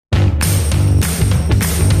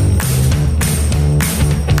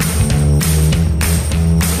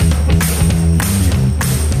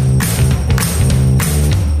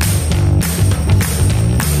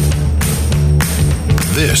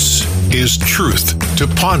Truth to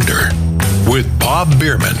Ponder with Bob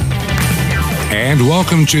Bierman. And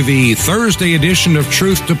welcome to the Thursday edition of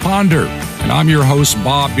Truth to Ponder. And I'm your host,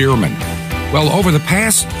 Bob Bierman. Well, over the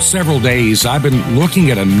past several days, I've been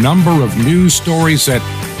looking at a number of news stories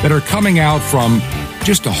that are coming out from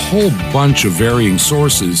just a whole bunch of varying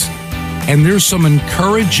sources. And there's some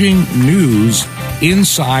encouraging news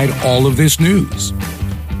inside all of this news.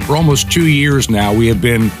 For almost 2 years now, we've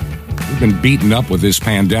been beaten up with this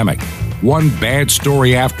pandemic. One bad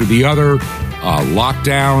story after the other,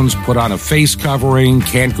 lockdowns, put on a face covering,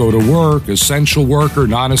 can't go to work, essential worker,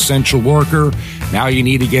 non-essential worker. Now you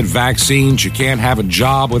need to get vaccines. You can't have a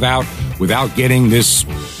job without getting this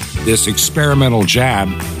experimental jab.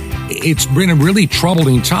 It's been a really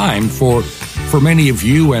troubling time for many of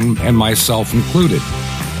you and myself included.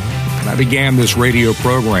 And I began this radio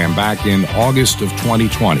program back in August of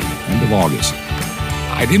 2020, end of August.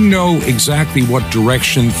 I didn't know exactly what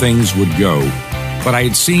direction things would go, but I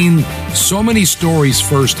had seen so many stories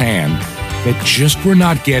firsthand that just were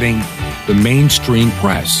not getting the mainstream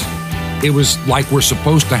press. It was like we're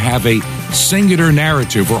supposed to have a singular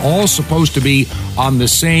narrative. We're all supposed to be on the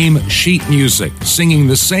same sheet music, singing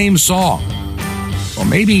the same song. Or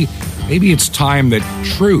maybe it's time that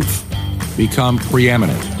truth become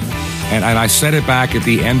preeminent. And I said it back at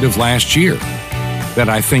the end of last year, that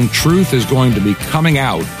I think truth is going to be coming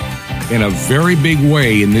out in a very big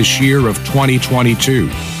way in this year of 2022.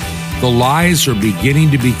 The lies are beginning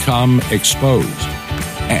to become exposed.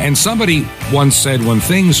 And somebody once said, when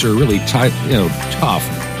things are really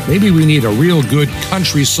tough, maybe we need a real good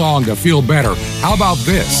country song to feel better. How about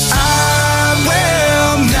this? I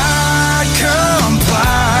will not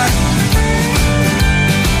comply.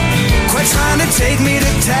 Quit trying to take me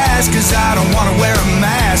to task, 'cause I don't want to wear a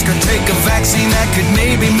mask or take a vaccine that could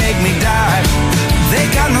maybe make me die. They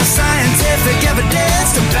got no scientific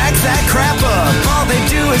evidence to back that crap up. All they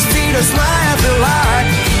do is feed us lie after lie.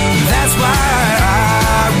 That's why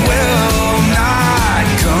I will not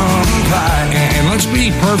comply. And let's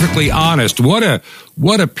be perfectly honest.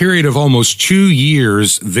 What a period of almost 2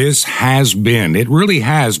 years this has been. It really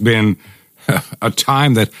has been a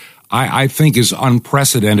time that I think is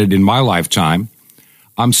unprecedented in my lifetime.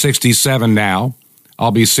 I'm 67 now.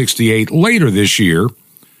 I'll be 68 later this year.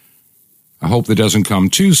 I hope that doesn't come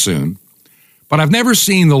too soon. But I've never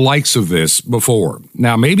seen the likes of this before.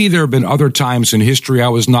 Now, maybe there have been other times in history I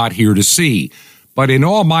was not here to see. But in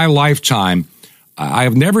all my lifetime, I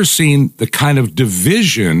have never seen the kind of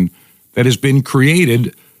division that has been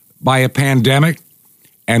created by a pandemic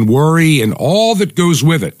and worry and all that goes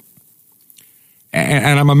with it.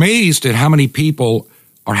 And I'm amazed at how many people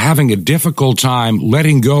are having a difficult time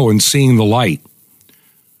letting go and seeing the light.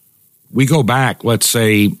 We go back, let's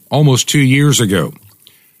say, almost 2 years ago,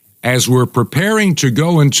 as we're preparing to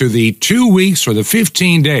go into the 2 weeks or the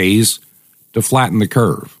 15 days to flatten the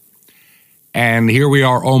curve. And here we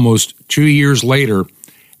are almost 2 years later,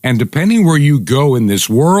 and depending where you go in this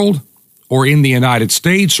world or in the United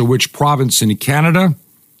States or which province in Canada,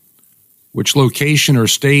 which location or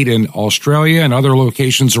state in Australia and other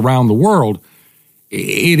locations around the world,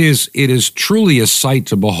 it is truly a sight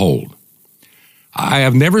to behold. I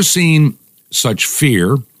have never seen such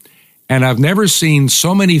fear, and I've never seen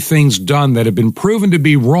so many things done that have been proven to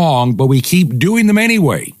be wrong, but we keep doing them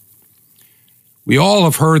anyway. We all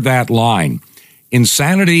have heard that line.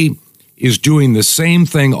 Insanity is doing the same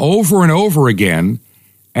thing over and over again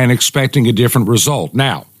and expecting a different result.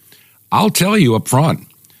 Now, I'll tell you up front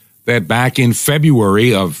that back in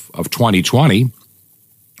February of 2020,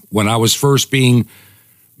 when I was first being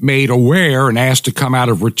made aware and asked to come out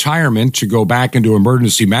of retirement to go back into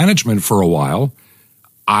emergency management for a while,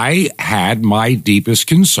 I had my deepest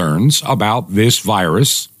concerns about this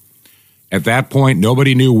virus. At that point,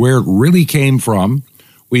 nobody knew where it really came from.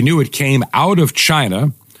 We knew it came out of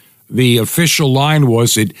China. The official line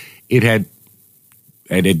was it had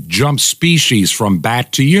jumped species from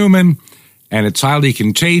bat to human, and it's highly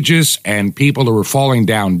contagious, and people who were falling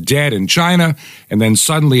down dead in China, and then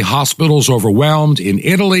suddenly hospitals overwhelmed in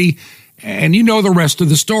Italy, and you know the rest of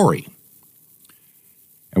the story.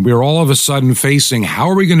 And we're all of a sudden facing, how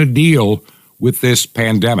are we going to deal with this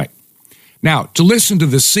pandemic? Now, to listen to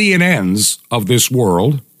the CNNs of this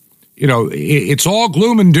world, you know, it's all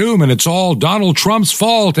gloom and doom, and it's all Donald Trump's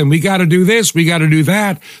fault, and we got to do this, we got to do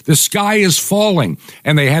that. The sky is falling,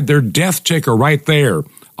 and they had their death ticker right there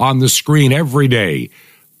on the screen every day,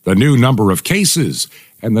 the new number of cases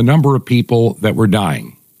and the number of people that were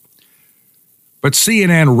dying. But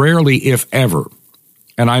CNN rarely, if ever,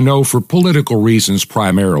 and I know for political reasons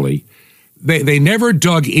primarily, they never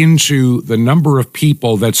dug into the number of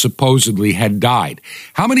people that supposedly had died.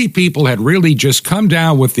 How many people had really just come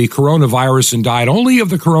down with the coronavirus and died only of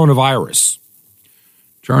the coronavirus?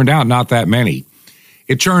 Turned out not that many.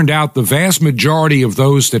 It turned out the vast majority of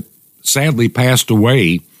those that sadly passed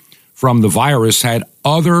away from the virus had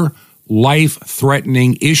other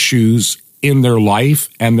life-threatening issues in their life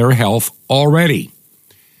and their health already.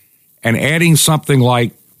 And adding something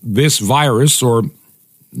like this virus or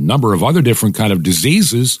number of other different kind of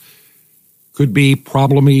diseases could be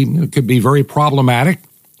very problematic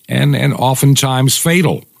and oftentimes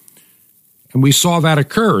fatal. And we saw that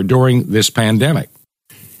occur during this pandemic.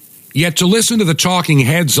 Yet to listen to the talking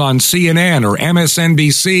heads on CNN or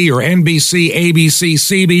MSNBC or NBC, ABC,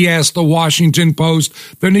 CBS, The Washington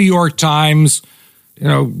Post, The New York Times,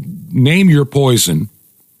 name your poison,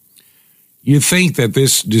 you think that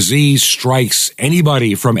this disease strikes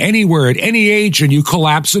anybody from anywhere at any age and you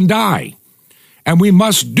collapse and die. And we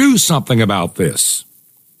must do something about this.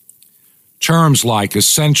 Terms like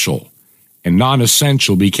essential and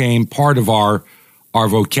non-essential became part of our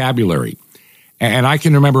vocabulary. And I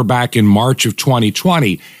can remember back in March of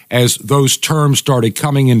 2020, as those terms started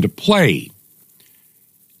coming into play,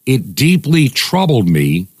 it deeply troubled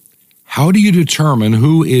me. How do you determine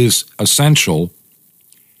who is essential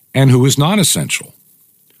and who is non-essential?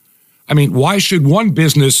 I mean, why should one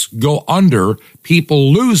business go under,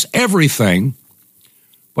 people lose everything,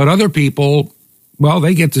 but other people, well,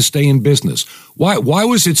 they get to stay in business? Why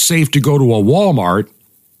was it safe to go to a Walmart,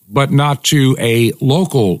 but not to a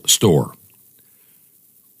local store?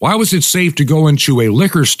 Why was it safe to go into a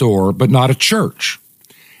liquor store, but not a church?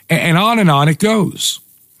 And on it goes.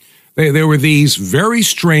 There were these very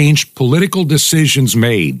strange political decisions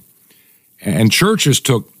made, and churches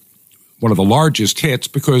took one of the largest hits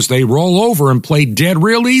because they roll over and play dead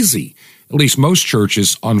real easy. At least most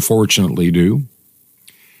churches, unfortunately, do.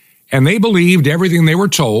 And they believed everything they were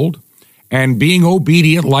told, and being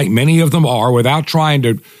obedient like many of them are without trying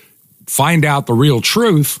to find out the real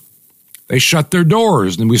truth, they shut their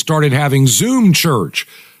doors, and we started having Zoom church,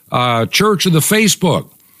 church of the Facebook,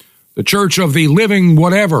 the church of the living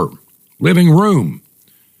room.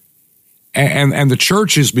 And the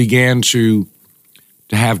churches began to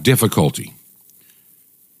have difficulty.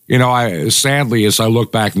 Sadly, as I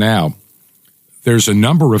look back now, there's a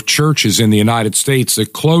number of churches in the United States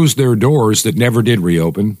that closed their doors that never did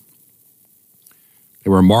reopen. They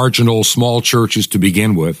were marginal, small churches to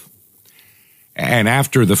begin with. And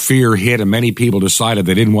after the fear hit and many people decided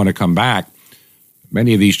they didn't want to come back,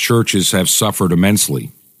 many of these churches have suffered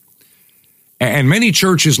immensely. And many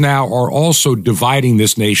churches now are also dividing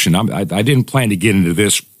this nation. I didn't plan to get into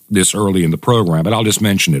this early in the program, but I'll just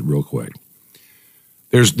mention it real quick.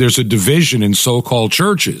 There's a division in so-called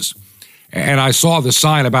churches. And I saw the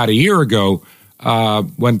sign about a year ago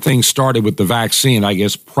when things started with the vaccine, I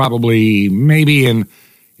guess probably maybe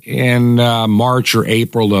in March or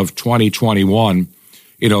April of 2021,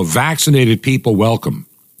 vaccinated people welcome.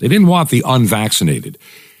 They didn't want the unvaccinated.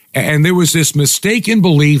 And there was this mistaken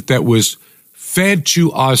belief that was fed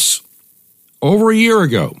to us over a year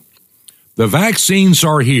ago. The vaccines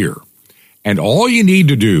are here, and all you need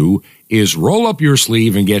to do is roll up your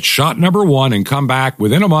sleeve and get shot number 1 and come back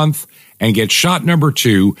within a month and get shot number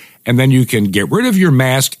 2, and then you can get rid of your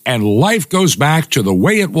mask and life goes back to the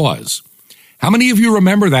way it was. How many of you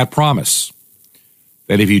remember that promise?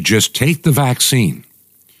 That if you just take the vaccine,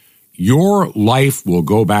 your life will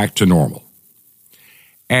go back to normal.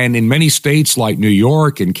 And in many states like New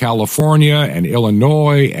York and California and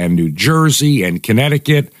Illinois and New Jersey and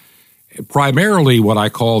Connecticut, primarily what I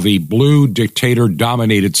call the blue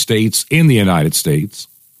dictator-dominated states in the United States,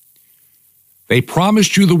 they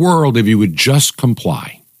promised you the world if you would just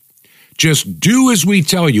comply. Just do as we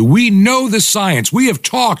tell you. We know the science. We have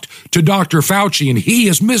talked to Dr. Fauci, and he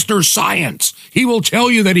is Mr. Science. He will tell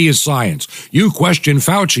you that he is science. You question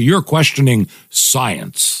Fauci, you're questioning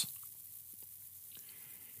science.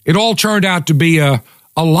 It all turned out to be a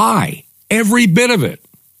lie, every bit of it.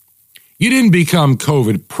 You didn't become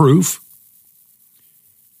COVID-proof.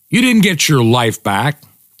 You didn't get your life back.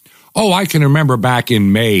 Oh, I can remember back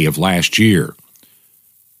in May of last year,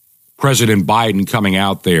 President Biden coming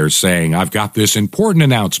out there saying, I've got this important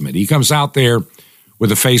announcement. He comes out there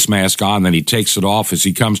with a face mask on, then he takes it off as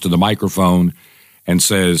he comes to the microphone and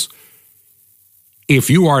says, if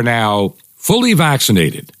you are now fully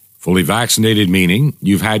vaccinated meaning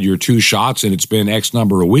you've had your 2 shots and it's been X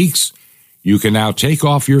number of weeks, you can now take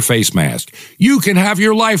off your face mask. You can have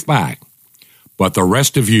your life back. But the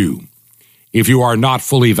rest of you, if you are not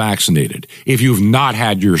fully vaccinated, if you've not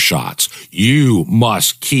had your shots, you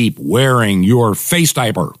must keep wearing your face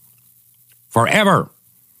diaper. forever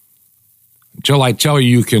until I tell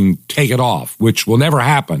you can take it off, which will never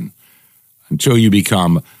happen until you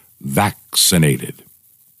become vaccinated.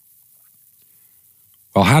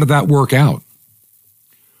 Well, how did that work out?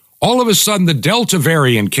 All of a sudden, the Delta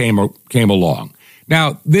variant came along.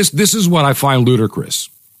 Now, this is what I find ludicrous.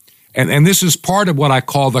 And this is part of what I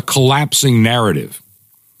call the collapsing narrative.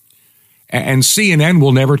 And CNN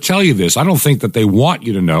will never tell you this. I don't think that they want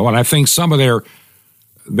you to know. And I think some of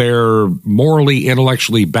their morally,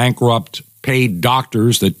 intellectually bankrupt paid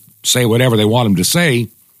doctors that say whatever they want them to say,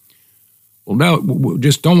 well, no,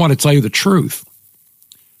 just don't want to tell you the truth.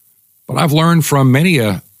 But I've learned from many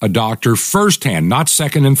a doctor firsthand, not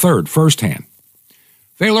second and third, firsthand.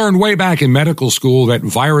 They learned way back in medical school that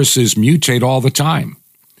viruses mutate all the time.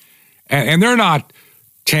 And they're not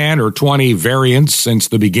 10 or 20 variants since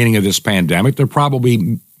the beginning of this pandemic. They're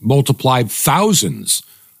probably multiplied thousands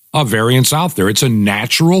of variants out there. It's a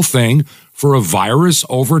natural thing for a virus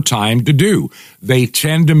over time to do. They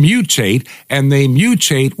tend to mutate, and they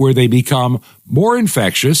mutate where they become more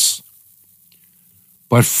infectious,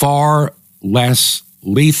 but far less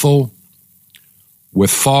lethal,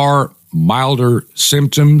 with far milder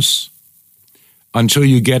symptoms, until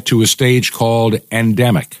you get to a stage called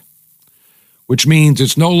endemic, which means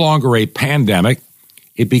it's no longer a pandemic.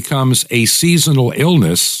 It becomes a seasonal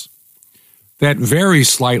illness that varies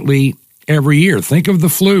slightly every year. Think of the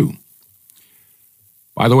flu.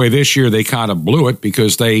 By the way, this year they kind of blew it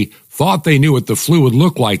because they thought they knew what the flu would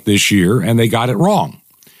look like this year, and they got it wrong.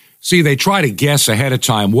 See, they try to guess ahead of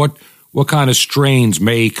time what kind of strains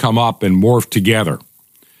may come up and morph together.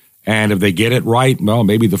 And if they get it right, well,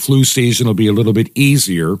 maybe the flu season will be a little bit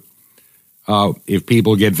easier if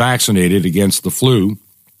people get vaccinated against the flu.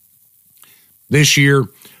 This year,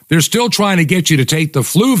 they're still trying to get you to take the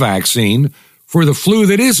flu vaccine for the flu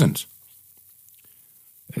that isn't.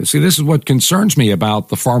 See, this is what concerns me about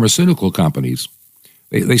the pharmaceutical companies.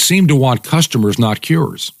 They seem to want customers, not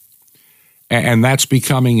cures. And that's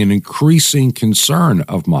becoming an increasing concern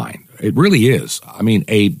of mine. It really is. I mean,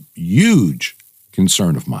 a huge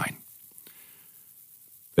concern of mine.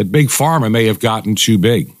 That Big Pharma may have gotten too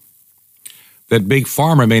big. That Big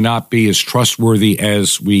Pharma may not be as trustworthy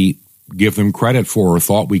as we give them credit for or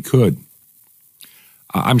thought we could.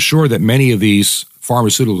 I'm sure that many of these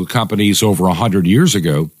pharmaceutical companies over 100 years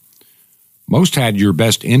ago, most had your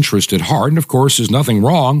best interest at heart. And of course, there's nothing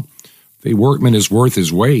wrong. The workman is worth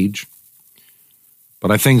his wage.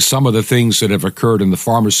 But I think some of the things that have occurred in the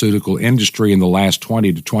pharmaceutical industry in the last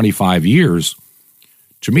 20 to 25 years,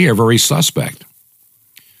 to me, are very suspect.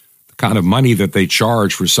 The kind of money that they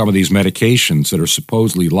charge for some of these medications that are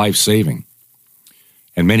supposedly life-saving.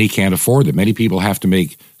 And many can't afford it. Many people have to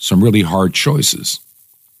make some really hard choices.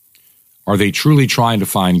 Are they truly trying to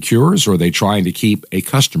find cures, or are they trying to keep a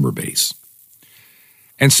customer base?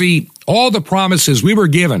 And see, all the promises we were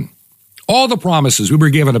given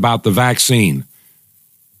about the vaccine,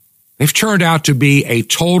 they've turned out to be a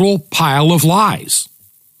total pile of lies.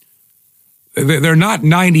 They're not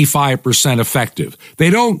 95% effective.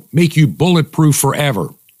 They don't make you bulletproof forever.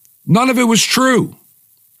 None of it was true.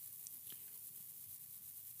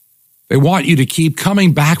 They want you to keep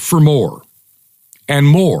coming back for more and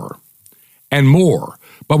more and more.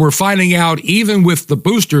 But we're finding out even with the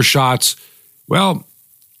booster shots, well,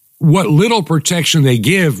 what little protection they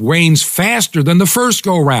give wanes faster than the first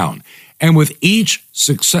go-round. And with each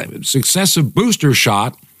successive booster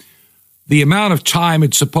shot, the amount of time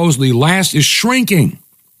it supposedly lasts is shrinking.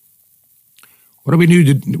 What do we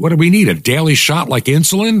need? A daily shot like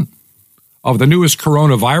insulin of the newest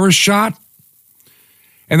coronavirus shot?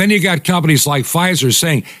 And then you got companies like Pfizer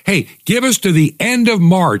saying, hey, give us to the end of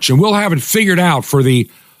March and we'll have it figured out for the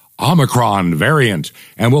Omicron variant.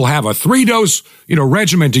 And we'll have a 3-dose,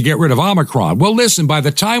 regimen to get rid of Omicron. Well, listen, by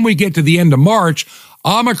the time we get to the end of March,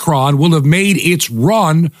 Omicron will have made its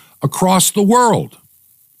run across the world.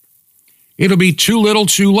 It'll be too little,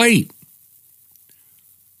 too late,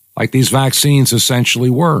 like these vaccines essentially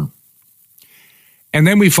were. And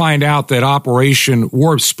then we find out that Operation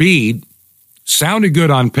Warp Speed sounded good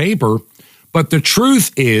on paper, but the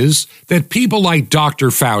truth is that people like Dr.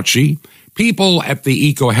 Fauci, people at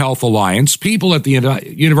the EcoHealth Alliance, people at the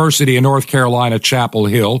University of North Carolina, Chapel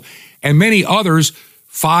Hill, and many others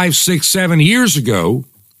 5, 6, 7 years ago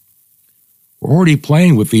were already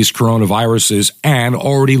playing with these coronaviruses and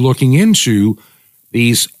already looking into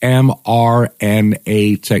these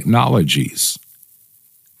mRNA technologies.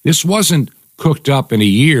 This wasn't cooked up in a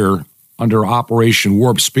year under Operation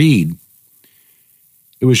Warp Speed.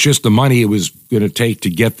 It was just the money it was going to take to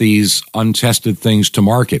get these untested things to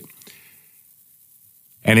market.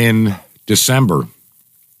 And in December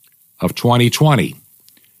of 2020,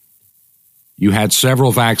 you had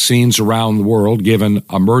several vaccines around the world given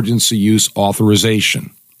emergency use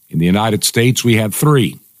authorization. In the United States, we had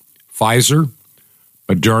 3, Pfizer,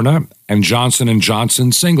 Moderna, and Johnson &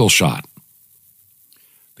 Johnson single shot.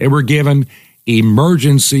 They were given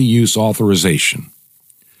emergency use authorization,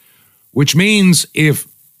 which means if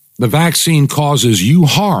the vaccine causes you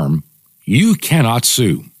harm, you cannot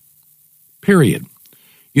sue. Period.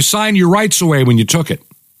 You signed your rights away when you took it.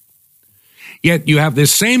 Yet you have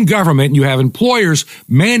this same government, you have employers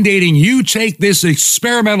mandating you take this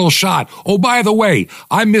experimental shot. Oh, by the way,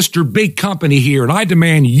 I'm Mr. Big Company here, and I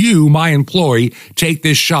demand you, my employee, take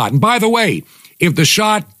this shot. And by the way, if the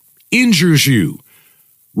shot injures you,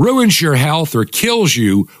 ruins your health, or kills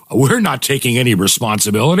you, we're not taking any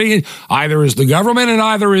responsibility. Either is the government and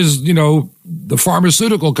either is, the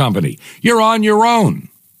pharmaceutical company. You're on your own.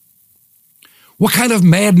 What kind of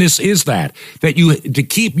madness is that? That to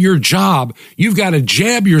keep your job, you've got to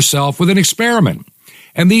jab yourself with an experiment.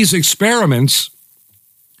 And these experiments,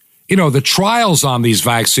 the trials on these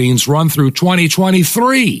vaccines run through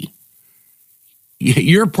 2023.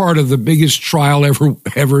 You're part of the biggest trial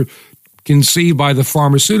ever conceived by the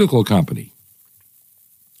pharmaceutical company.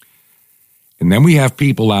 And then we have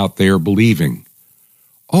people out there believing,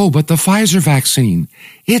 oh, but the Pfizer vaccine,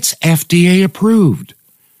 it's FDA approved.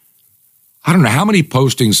 I don't know how many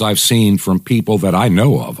postings I've seen from people that I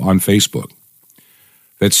know of on Facebook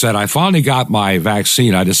that said, I finally got my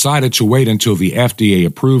vaccine. I decided to wait until the FDA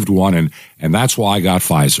approved one, and that's why I got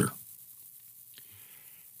Pfizer.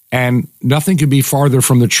 And nothing could be farther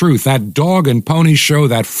from the truth. That dog and pony show,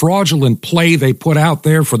 that fraudulent play they put out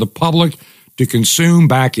there for the public to consume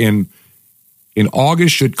back in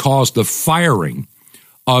August should cause the firing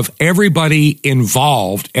of everybody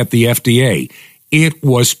involved at the FDA. It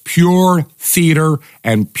was pure theater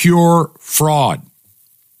and pure fraud.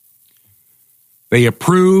 They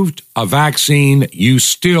approved a vaccine you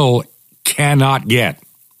still cannot get.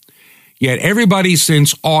 Yet everybody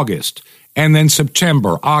since August, and then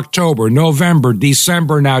September, October, November,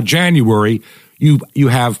 December, now January, you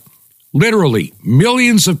have literally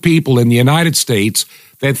millions of people in the United States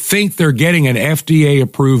that think they're getting an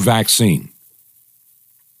FDA-approved vaccine.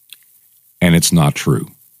 And it's not true.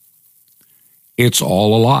 It's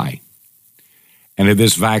all a lie. And if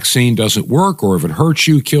this vaccine doesn't work, or if it hurts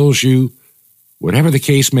you, kills you, whatever the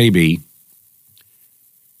case may be,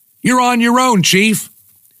 you're on your own, Chief.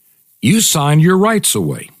 You signed your rights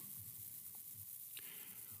away.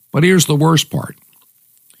 But here's the worst part.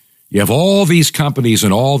 You have all these companies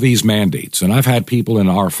and all these mandates, and I've had people in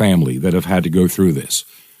our family that have had to go through this.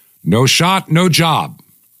 No shot, no job.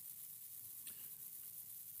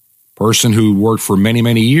 Person who worked for many,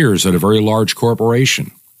 many years at a very large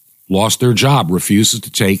corporation, lost their job, refuses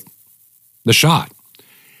to take the shot.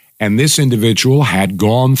 And this individual had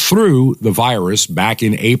gone through the virus back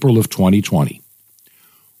in April of 2020.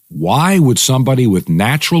 Why would somebody with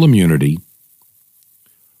natural immunity,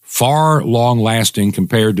 far long-lasting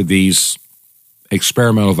compared to these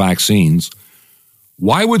experimental vaccines,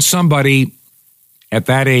 why would somebody at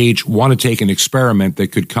that age want to take an experiment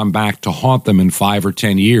that could come back to haunt them in 5 or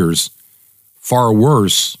 10 years, far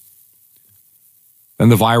worse than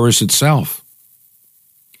the virus itself?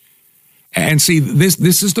 And see,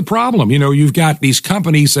 this is the problem. You've got these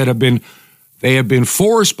companies that have been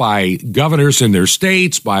forced by governors in their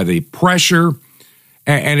states, by the pressure,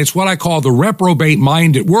 and it's what I call the reprobate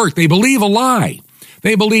mind at work. They believe a lie.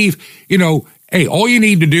 They believe, hey, all you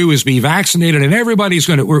need to do is be vaccinated and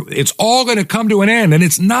it's all going to come to an end, and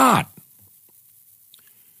it's not.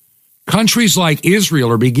 Countries like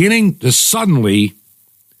Israel are beginning to suddenly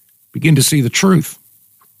begin to see the truth.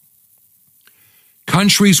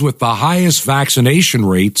 Countries with the highest vaccination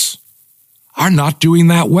rates are not doing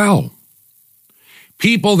that well.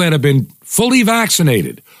 People that have been fully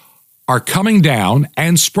vaccinated are coming down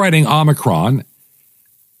and spreading Omicron,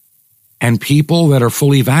 and people that are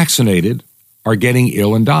fully vaccinated are getting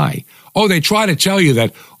ill and die. Oh, they try to tell you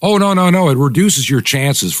that, no, it reduces your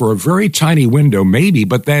chances for a very tiny window, maybe,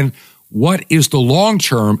 but then what is the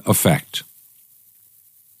long-term effect?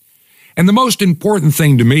 And the most important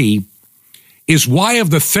thing to me is, why have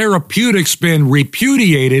the therapeutics been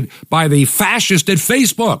repudiated by the fascists at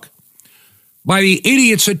Facebook, by the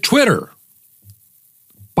idiots at Twitter,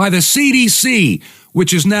 by the CDC,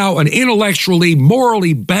 which is now an intellectually,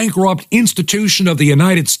 morally bankrupt institution of the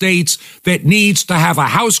United States that needs to have a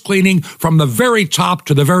house cleaning from the very top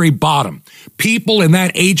to the very bottom? People in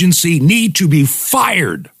that agency need to be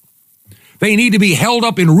fired. They need to be held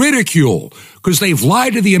up in ridicule because they've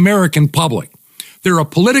lied to the American public. They're a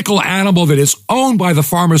political animal that is owned by the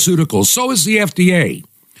pharmaceuticals. So is the FDA.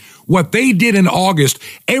 what they did in August,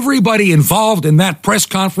 everybody involved in that press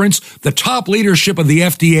conference, the top leadership of the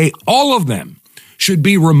FDA, all of them should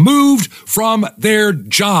be removed from their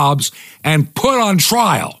jobs and put on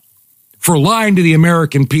trial for lying to the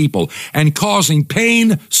American people and causing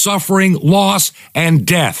pain, suffering, loss, and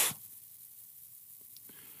death.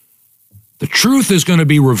 The truth is going to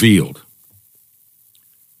be revealed.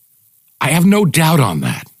 I have no doubt on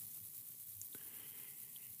that.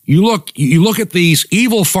 You look at these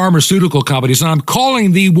evil pharmaceutical companies, and I'm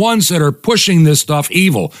calling the ones that are pushing this stuff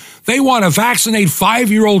evil. They want to vaccinate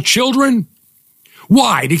 5-year-old children.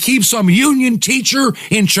 Why? To keep some union teacher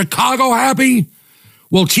in Chicago happy?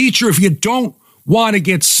 Well, teacher, if you don't want to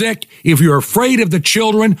get sick, if you're afraid of the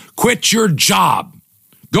children, quit your job.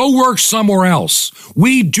 Go work somewhere else.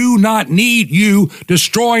 We do not need you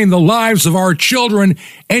destroying the lives of our children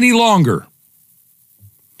any longer.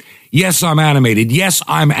 Yes, I'm animated. Yes,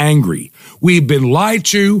 I'm angry. We've been lied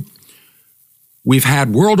to. We've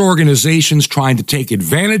had world organizations trying to take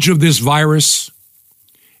advantage of this virus.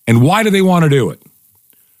 And why do they want to do it?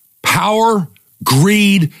 Power,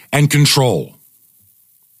 greed, and control.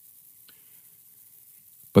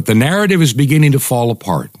 But the narrative is beginning to fall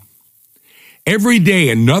apart. Every day,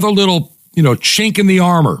 another little, chink in the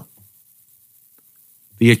armor.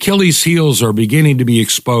 The Achilles heels are beginning to be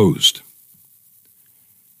exposed.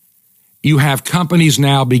 You have companies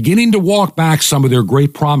now beginning to walk back some of their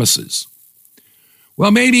great promises.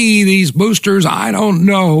 Well, maybe these boosters, I don't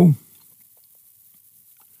know.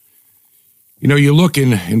 You look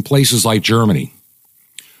in places like Germany,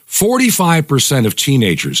 45% of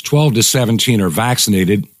teenagers, 12 to 17, are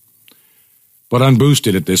vaccinated, but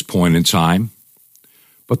unboosted at this point in time.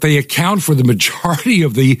 But they account for the majority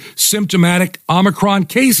of the symptomatic Omicron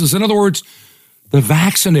cases. In other words, the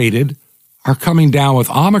vaccinated are coming down with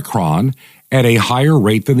Omicron at a higher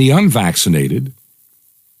rate than the unvaccinated.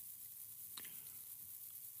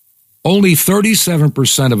 Only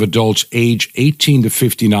 37% of adults age 18 to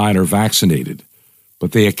 59 are vaccinated,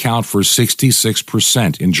 but they account for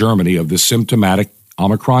 66% in Germany of the symptomatic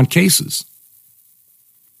Omicron cases.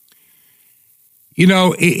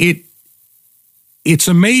 It's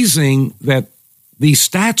amazing that these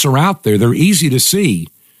stats are out there. They're easy to see.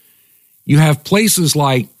 You have places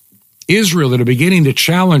like Israel that are beginning to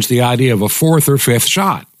challenge the idea of a 4th or 5th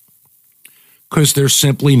shot because they're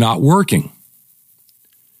simply not working.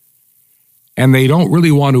 And they don't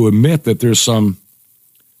really want to admit that there's some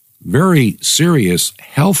very serious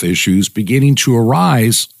health issues beginning to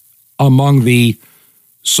arise among the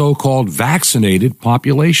so-called vaccinated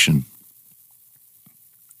population.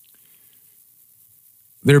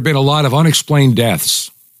 There have been a lot of unexplained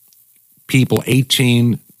deaths, people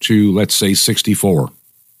 18 to, let's say, 64.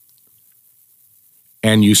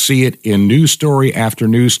 And you see it in news story after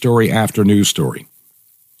news story after news story.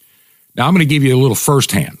 Now, I'm going to give you a little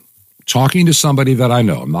firsthand. Talking to somebody that I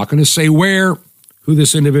know. I'm not going to say who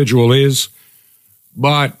this individual is,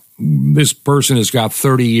 but this person has got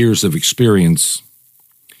 30 years of experience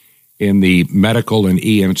in the medical and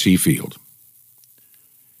EMT field.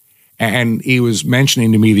 And he was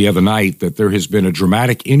mentioning to me the other night that there has been a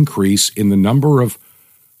dramatic increase in the number of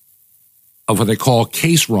what they call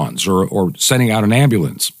case runs or sending out an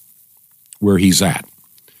ambulance where he's at.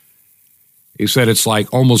 He said it's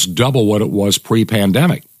like almost double what it was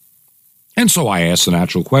pre-pandemic. And so I asked the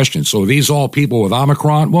natural question. So are these all people with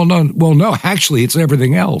Omicron? Well, no, actually, it's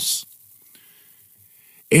everything else.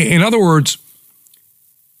 In other words,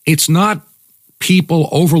 it's not people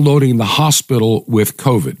overloading the hospital with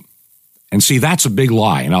COVID. And see, that's a big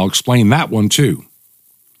lie, and I'll explain that one too.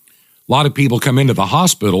 A lot of people come into the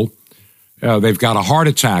hospital, they've got a heart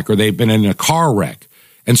attack or they've been in a car wreck,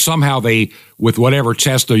 and somehow they, with whatever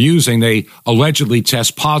test they're using, they allegedly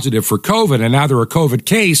test positive for COVID, and now they're a COVID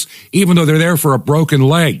case, even though they're there for a broken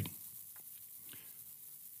leg.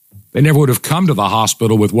 They never would have come to the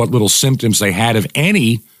hospital with what little symptoms they had, if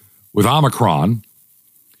any, with Omicron.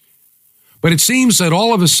 But it seems that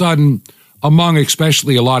all of a sudden, among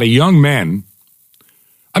especially a lot of young men,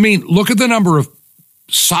 look at the number of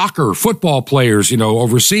football players,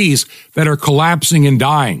 overseas that are collapsing and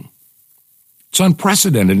dying. It's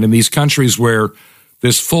unprecedented in these countries where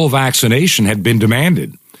this full vaccination had been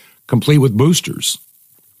demanded, complete with boosters.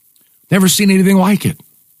 Never seen anything like it.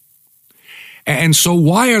 And so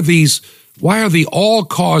why are the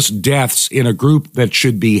all-cause deaths in a group that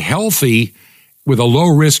should be healthy with a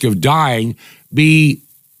low risk of dying be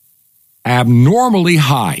abnormally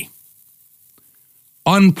high,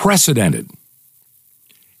 unprecedented,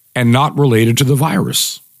 and not related to the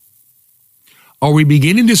virus? Are we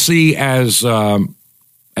beginning to see, as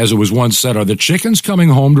it was once said, are the chickens coming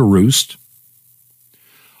home to roost?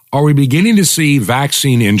 Are we beginning to see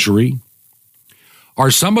vaccine injury?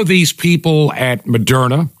 Are some of these people at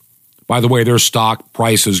Moderna, by the way, their stock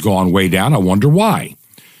price has gone way down. I wonder why.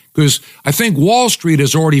 Because I think Wall Street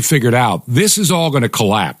has already figured out this is all going to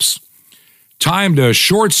collapse. Time to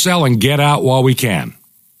short sell and get out while we can.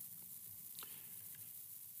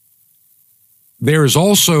 There is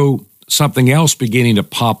also something else beginning to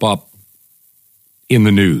pop up in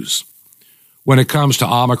the news when it comes to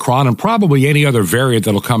Omicron and probably any other variant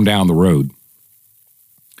that'll come down the road.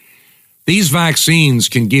 These vaccines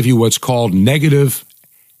can give you what's called negative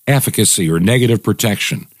efficacy or negative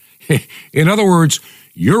protection. In other words,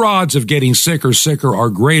 your odds of getting sicker are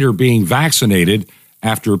greater being vaccinated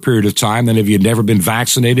after a period of time than if you'd never been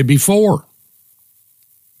vaccinated before.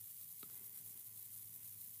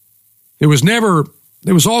 There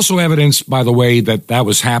was also evidence, by the way, that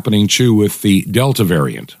was happening too with the Delta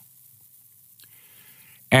variant.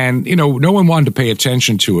 And, no one wanted to pay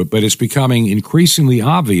attention to it, but it's becoming increasingly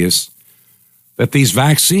obvious that these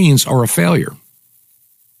vaccines are a failure.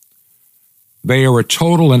 They are a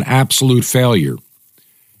total and absolute failure.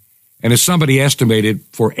 And as somebody estimated,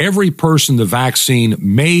 for every person the vaccine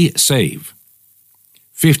may save,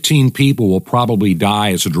 15 people will probably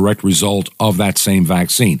die as a direct result of that same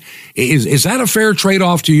vaccine. Is that a fair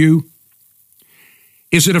trade-off to you?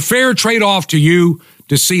 Is it a fair trade-off to you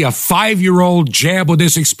to see a 5-year-old jab with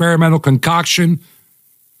this experimental concoction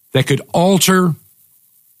that could alter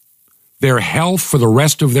their health for the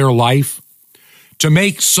rest of their life? To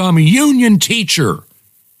make some union teacher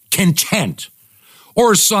content,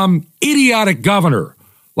 or some idiotic governor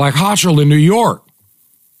like Hochul in New York,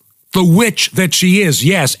 the witch that she is.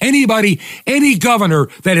 Yes, any governor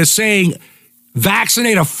that is saying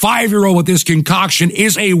vaccinate a 5-year-old with this concoction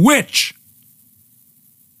is a witch,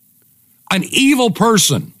 an evil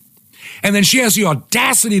person. And then she has the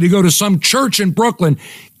audacity to go to some church in Brooklyn.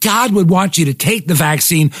 God would want you to take the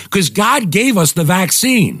vaccine because God gave us the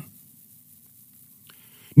vaccine.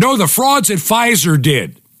 No, the frauds at Pfizer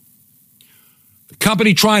did. The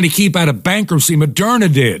company trying to keep out of bankruptcy,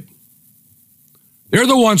 Moderna, did. They're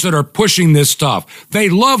the ones that are pushing this stuff. They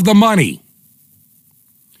love the money.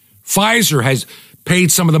 Pfizer has paid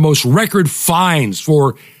some of the most record fines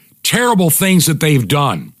for terrible things that they've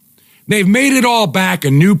done. They've made it all back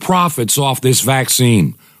and new profits off this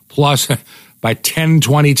vaccine, plus by 10,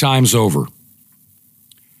 20 times over.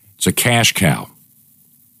 It's a cash cow.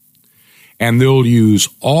 And they'll use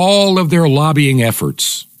all of their lobbying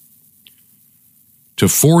efforts to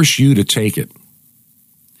force you to take it.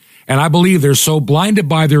 And I believe they're so blinded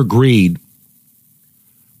by their greed,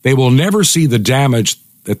 they will never see the damage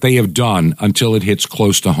that they have done until it hits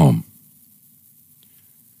close to home.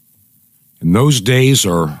 And those days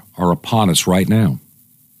are upon us right now.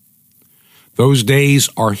 Those days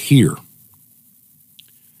are here.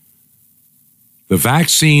 The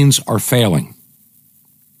vaccines are failing.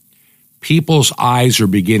 People's eyes are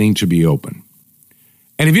beginning to be open.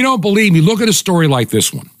 And if you don't believe me, look at a story like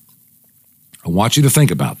this one. I want you to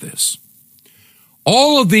think about this.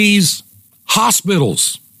 All of these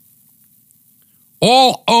hospitals,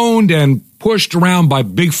 all owned and pushed around by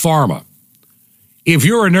Big Pharma. If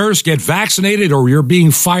you're a nurse, get vaccinated or you're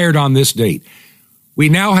being fired on this date. We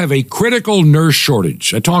now have a critical nurse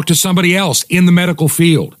shortage. I talked to somebody else in the medical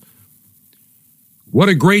field. What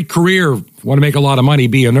a great career. Want to make a lot of money,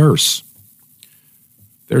 be a nurse.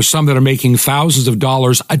 There's some that are making thousands of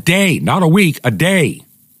dollars a day, not a week, a day,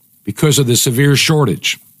 because of the severe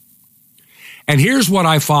shortage. And here's what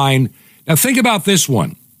I find. Now think about this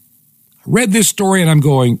one. I read this story and I'm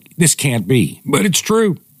going, this can't be, but it's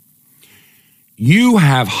true. You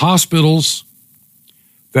have hospitals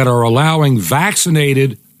that are allowing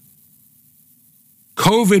vaccinated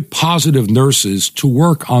COVID-positive nurses to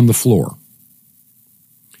work on the floor.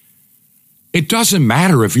 It doesn't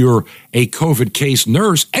matter if you're a COVID case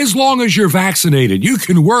nurse, as long as you're vaccinated. You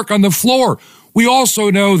can work on the floor. We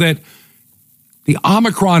also know that the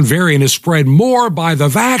Omicron variant is spread more by the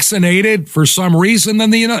vaccinated for some reason than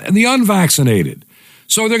the unvaccinated.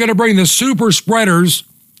 So they're going to bring the super spreaders.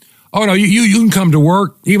 Oh, no, you can come to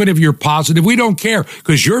work even if you're positive. We don't care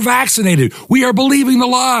because you're vaccinated. We are believing the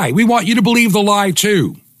lie. We want you to believe the lie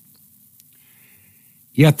too.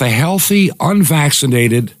 Yet the healthy,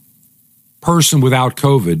 unvaccinated person without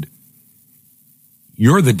COVID,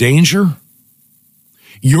 you're the danger?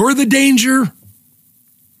 You're the danger?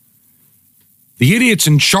 The idiots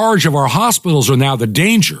in charge of our hospitals are now the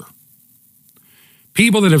danger.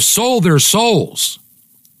 People that have sold their souls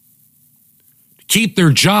to keep their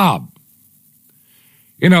job.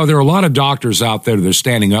 You know, there are a lot of doctors out there that are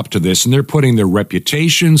standing up to this, and they're putting their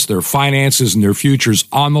reputations, their finances, and their futures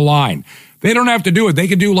on the line. They don't have to do it. They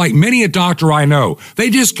can do like many a doctor I know.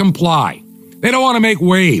 They just comply. They don't want to make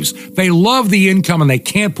waves. They love the income, and they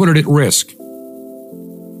can't put it at risk.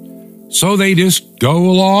 So they just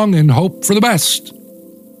go along and hope for the best.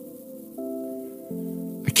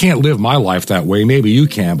 I can't live my life that way. Maybe you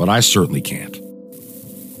can, but I certainly can't.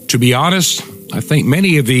 To be honest, I think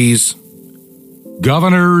many of these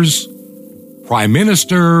governors, prime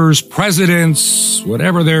ministers, presidents,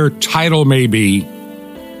 whatever their title may be,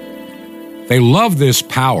 they love this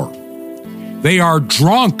power. They are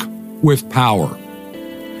drunk with power.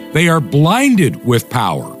 They are blinded with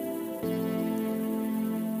power.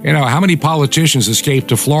 You know, how many politicians escaped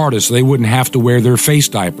to Florida so they wouldn't have to wear their face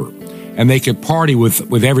diaper and they could party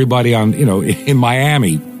with everybody on, in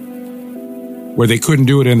Miami where they couldn't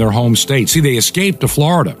do it in their home state? See, they escaped to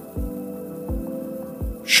Florida.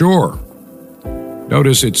 Sure.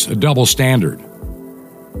 Notice it's a double standard.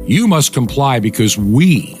 You must comply because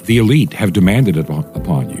we, the elite, have demanded it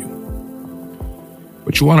upon you.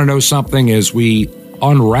 But you want to know something as we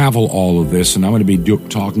unravel all of this, and I'm going to be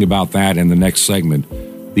talking about that in the next segment.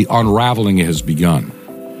 The unraveling has begun.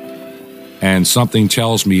 And something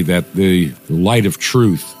tells me that the light of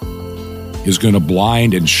truth is going to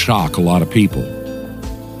blind and shock a lot of people.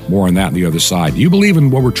 More on that on the other side. Do you believe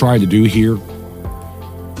in what we're trying to do here?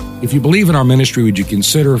 If you believe in our ministry, would you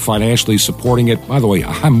consider financially supporting it? By the way,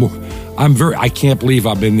 I can't believe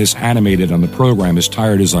I've been this animated on the program, as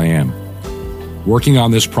tired as I am. Working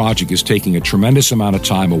on this project is taking a tremendous amount of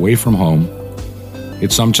time away from home.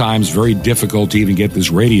 It's sometimes very difficult to even get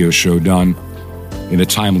this radio show done in a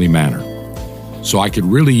timely manner. So I could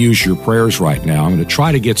really use your prayers right now. I'm going to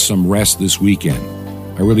try to get some rest this weekend.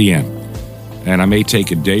 I really am. And I may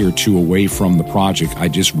take a day or two away from the project. I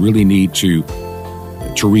just really need to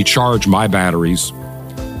recharge my batteries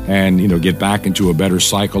and, get back into a better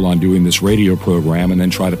cycle on doing this radio program and then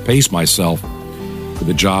try to pace myself for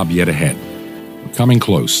the job yet ahead. We're coming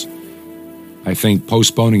close. I think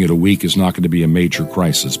postponing it a week is not going to be a major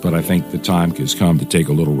crisis, but I think the time has come to take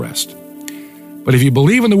a little rest. But if you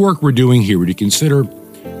believe in the work we're doing here, would you consider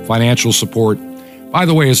financial support? By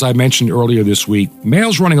the way, as I mentioned earlier this week,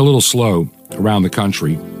 mail's running a little slow around the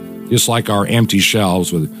country, just like our empty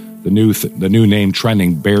shelves with the new name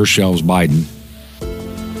trending, Bare Shelves Biden.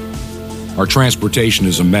 Our transportation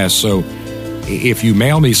is a mess, so if you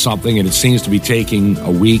mail me something and it seems to be taking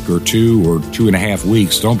a week or 2 or 2.5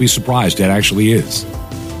 weeks, don't be surprised. It actually is.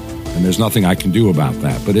 And there's nothing I can do about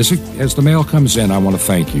that. But as the mail comes in, I want to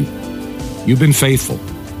thank you. You've been faithful.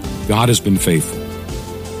 God has been faithful.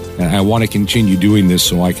 And I want to continue doing this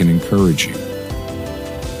so I can encourage you.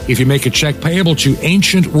 If you make a check payable to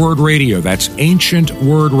Ancient Word Radio, that's Ancient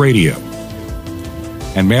Word Radio,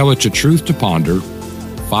 and mail it to Truth to Ponder,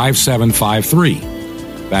 5753.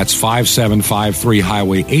 That's 5753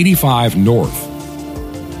 Highway 85 North.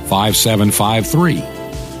 5753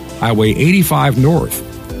 Highway 85 North,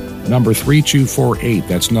 number 3248.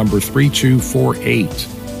 That's number 3248.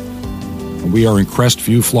 And we are in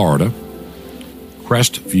Crestview, Florida.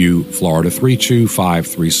 Crestview, Florida,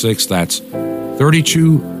 32536. That's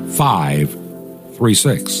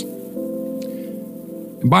 32536.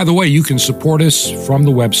 And by the way, you can support us from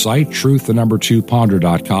the website,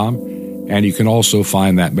 truth2ponder.com, and you can also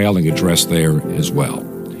find that mailing address there as well.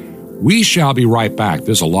 We shall be right back.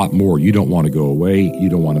 There's a lot more. You don't want to go away. You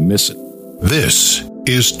don't want to miss it. This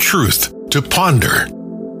is Truth to Ponder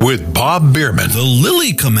with Bob Bierman. The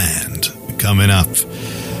Lily Command coming up.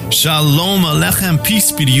 Shalom Alechem,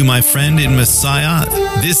 peace be to you, my friend in Messiah.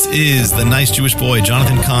 This is the nice Jewish boy,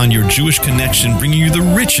 Jonathan Kahn, your Jewish connection, bringing you the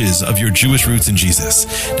riches of your Jewish roots in Jesus.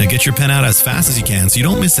 Now get your pen out as fast as you can so you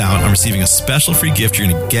don't miss out on receiving a special free gift you're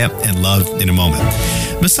going to get and love in a moment.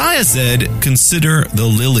 Messiah said, consider the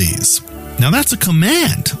lilies. Now that's a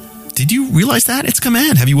command. Did you realize that? It's a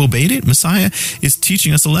command. Have you obeyed it? Messiah is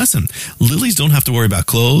teaching us a lesson. Lilies don't have to worry about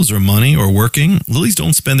clothes or money or working. Lilies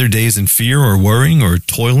don't spend their days in fear or worrying or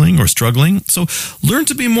toiling or struggling. So learn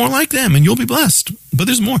to be more like them and you'll be blessed. But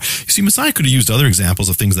there's more. You see, Messiah could have used other examples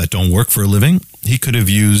of things that don't work for a living. He could have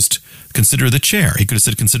used consider the chair. He could have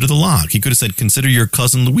said, consider the log. He could have said, consider your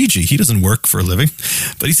cousin Luigi. He doesn't work for a living.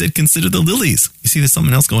 But he said, consider the lilies. You see, there's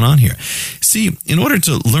something else going on here. See, in order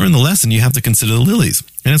to learn the lesson, you have to consider the lilies.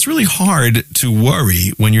 And it's really hard to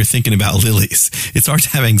worry when you're thinking about lilies. It's hard to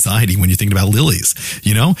have anxiety when you're thinking about lilies.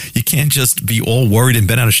 You know, you can't just be all worried and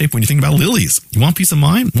bent out of shape when you think about lilies. You want peace of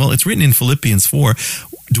mind? Well, it's written in Philippians 4,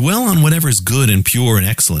 dwell on whatever is good and pure and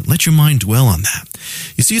excellent. Let your mind dwell on that.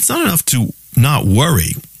 You see, it's not enough to not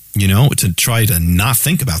worry. to try to not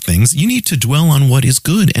think about things, you need to dwell on what is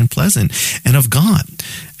good and pleasant and of God,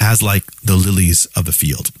 as like the lilies of the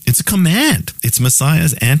field. It's a command. It's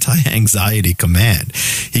Messiah's anti-anxiety command.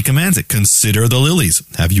 He commands it. Consider the lilies.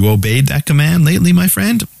 Have you obeyed that command lately, my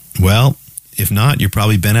friend? Well, if not, you're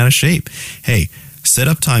probably bent out of shape. Hey, set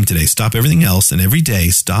up time today. Stop everything else, and every day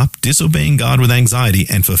stop disobeying God with anxiety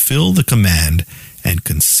and fulfill the command and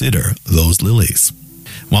consider those lilies.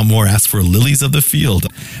 Want more? Ask for lilies of the field.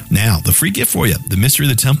 Now, the free gift for you, the mystery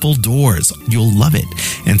of the temple doors. You'll love it.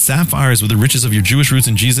 And sapphires with the riches of your Jewish roots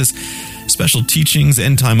in Jesus. Special teachings,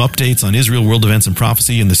 end-time updates on Israel, world events, and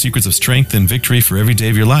prophecy, and the secrets of strength and victory for every day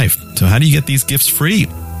of your life. So how do you get these gifts free?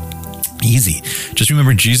 Easy. Just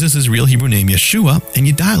remember Jesus' real Hebrew name, Yeshua, and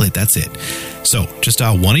you dial it. That's it. So just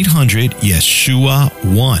dial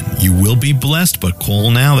 1-800-YESHUA-1. You will be blessed, but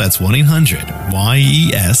call now. That's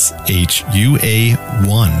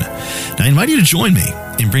 1-800-YESHUA-1. Now, I invite you to join me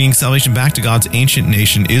in bringing salvation back to God's ancient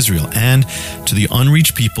nation, Israel, and to the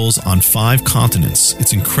unreached peoples on 5 continents.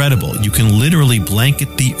 It's incredible. You can literally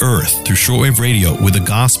blanket the earth through shortwave radio with the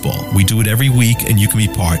gospel. We do it every week, and you can be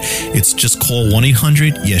part. It's just call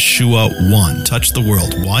 1-800-YESHUA-1. Touch the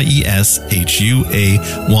world.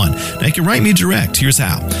 YESHUA-1. Now, you can write me direct. Here's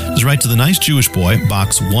how. Just write to The Nice Jewish Boy,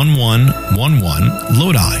 Box 1111,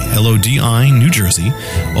 Lodi, Lodi, New Jersey,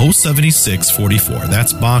 07644.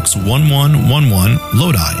 That's Box 1111,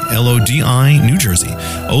 Lodi, Lodi, New Jersey,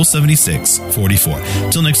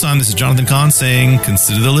 07644. Till next time, this is Jonathan Kahn saying,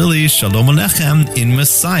 consider the lilies, Shalom Alechem, in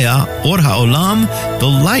Messiah, Or HaOlam, the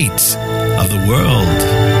light of the world.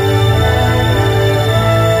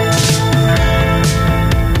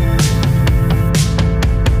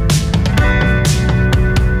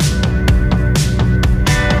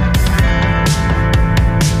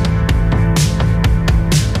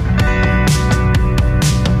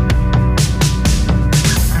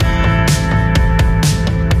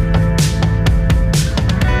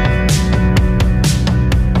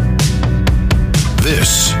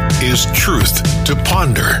 Is Truth to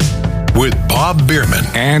Ponder with Bob Bierman.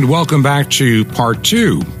 And welcome back to part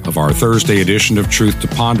 2 of our Thursday edition of Truth to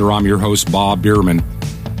Ponder. I'm your host, Bob Bierman.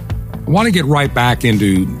 I want to get right back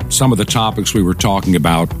into some of the topics we were talking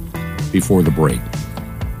about before the break.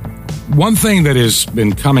 One thing that has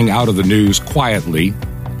been coming out of the news quietly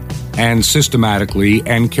and systematically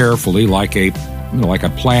and carefully, like a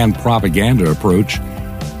planned propaganda approach,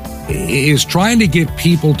 is trying to get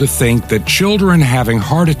people to think that children having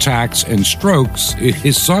heart attacks and strokes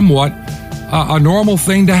is somewhat a normal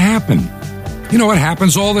thing to happen. It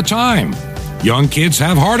happens all the time. Young kids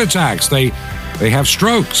have heart attacks. They have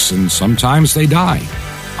strokes, and sometimes they die.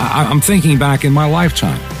 I'm thinking back in my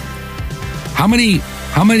lifetime. How many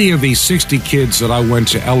of these 60 kids that I went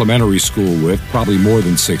to elementary school with, probably more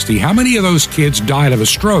than 60, how many of those kids died of a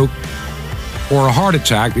stroke or a heart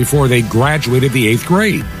attack before they graduated the 8th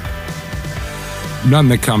grade? None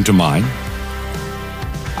that come to mind.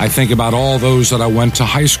 I think about all those that I went to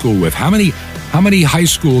high school with. How many high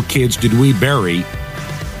school kids did we bury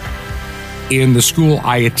in the school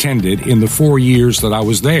I attended in the 4 years that I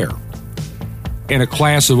was there? In a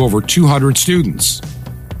class of over 200 students.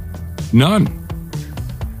 None.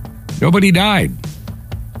 Nobody died.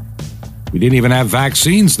 We didn't even have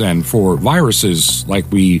vaccines then for viruses like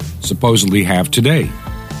we supposedly have today.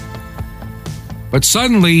 But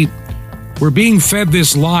suddenly, we're being fed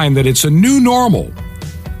this line that it's a new normal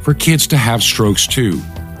for kids to have strokes too.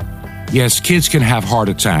 Yes, kids can have heart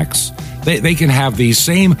attacks. They can have these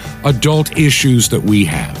same adult issues that we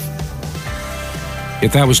have.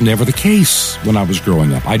 Yet that was never the case when I was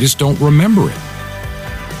growing up. I just don't remember it.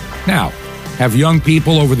 Now, have young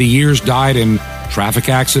people over the years died in traffic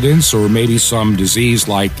accidents or maybe some disease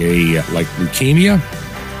like leukemia?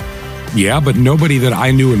 Yeah, but nobody that I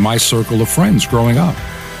knew in my circle of friends growing up.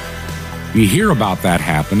 You hear about that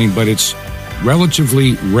happening, but it's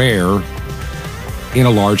relatively rare in a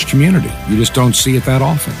large community. You just don't see it that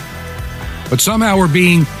often. But somehow we're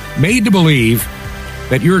being made to believe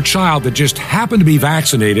that your child that just happened to be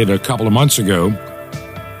vaccinated a couple of months ago,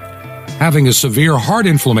 having a severe heart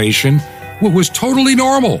inflammation, was totally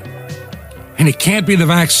normal. And it can't be the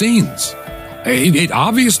vaccines.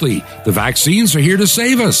 Obviously, the vaccines are here to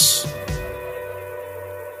save us.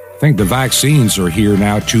 I think the vaccines are here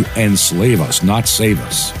now to enslave us, not save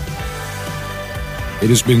us. It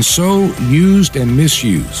has been so used and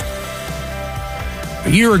misused.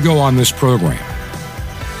 A year ago on this program,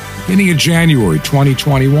 beginning of January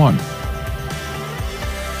 2021,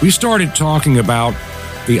 we started talking about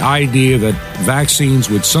the idea that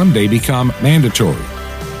vaccines would someday become mandatory,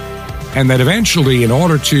 and that eventually, in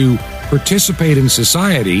order to participate in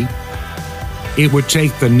society, it would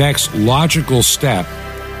take the next logical step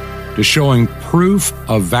to showing proof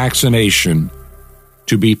of vaccination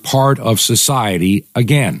to be part of society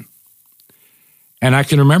again. And I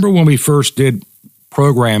can remember when we first did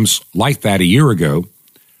programs like that a year ago,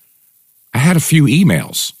 I had a few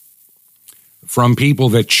emails from people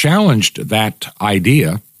that challenged that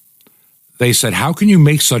idea. They said, how can you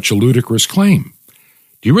make such a ludicrous claim?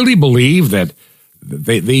 Do you really believe that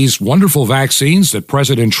these wonderful vaccines that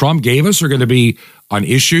President Trump gave us are going to be an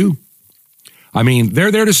issue? I mean,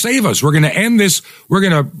 they're there to save us. We're going to end this. We're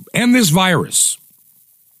going to end this virus.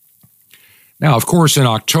 Now, of course, in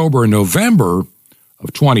October and November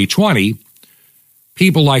of 2020,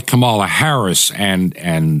 people like Kamala Harris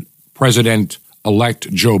and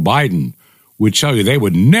President-elect Joe Biden would tell you they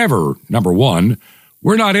would never, number one,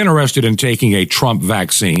 we're not interested in taking a Trump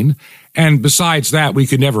vaccine. And besides that, we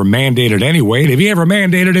could never mandate it anyway. And if you ever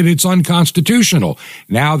mandated it, it's unconstitutional.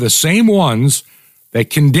 Now, the same ones that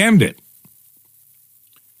condemned it,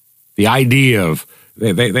 the idea of,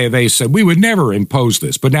 they said, we would never impose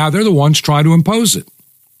this. But now they're the ones trying to impose it.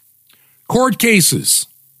 Court cases.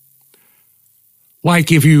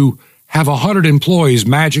 Like if you have 100 employees,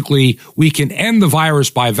 magically, we can end the virus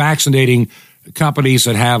by vaccinating companies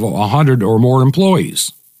that have 100 or more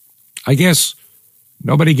employees. I guess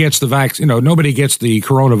nobody gets the nobody gets the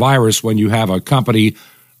coronavirus when you have a company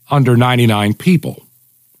under 99 people.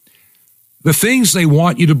 The things they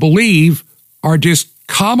want you to believe are just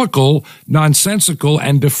comical, nonsensical,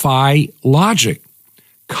 and defy logic,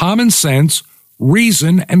 common sense,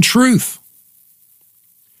 reason, and truth.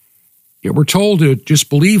 Yet we're told to just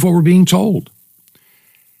believe what we're being told.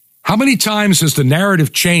 How many times has the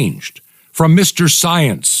narrative changed from Mr.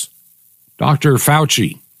 Science, Dr.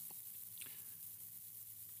 Fauci?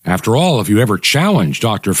 After all, if you ever challenge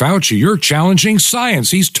Dr. Fauci, you're challenging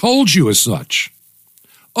science. He's told you as such.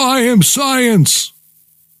 I am science.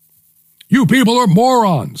 You people are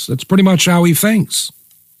morons. That's pretty much how he thinks.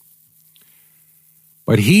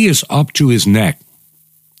 But he is up to his neck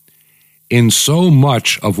in so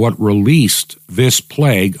much of what released this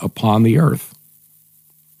plague upon the earth.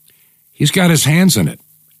 He's got his hands in it,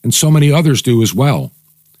 and so many others do as well.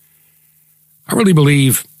 I really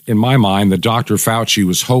believe, in my mind, that Dr. Fauci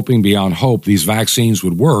was hoping beyond hope these vaccines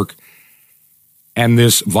would work and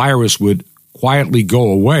this virus would quietly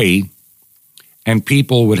go away and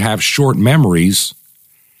people would have short memories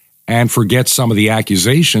and forget some of the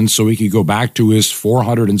accusations so he could go back to his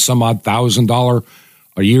 $400 and some odd $1,000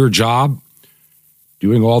 a year job,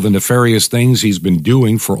 doing all the nefarious things he's been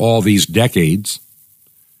doing for all these decades,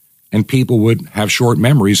 and people would have short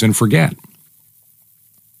memories and forget.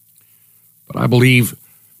 But I believe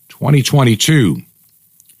 2022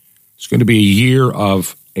 is going to be a year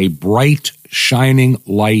of a bright, shining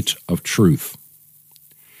light of truth.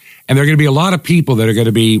 And there are going to be a lot of people that are going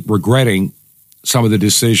to be regretting some of the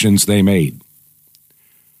decisions they made.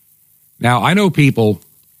 Now, I know people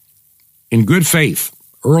in good faith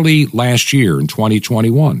early last year in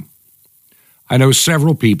 2021. I know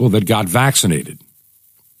several people that got vaccinated.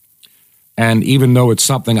 And even though it's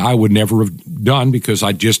something I would never have done because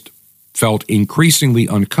I just felt increasingly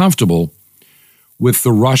uncomfortable with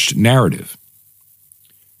the rushed narrative,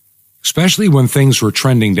 especially when things were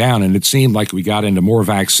trending down and it seemed like we got into more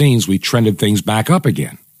vaccines, we trended things back up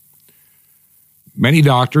again. Many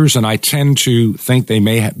doctors, and I tend to think they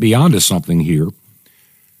may be onto something here,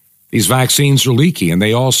 these vaccines are leaky, and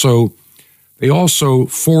they also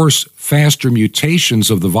force faster mutations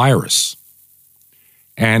of the virus.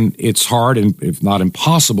 And it's hard, and if not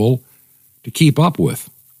impossible, to keep up with.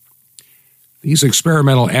 These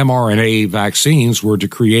experimental mRNA vaccines were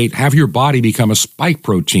to have your body become a spike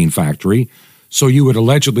protein factory, so you would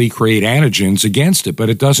allegedly create antigens against it, but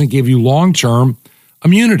it doesn't give you long-term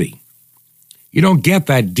immunity. You don't get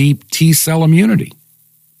that deep T-cell immunity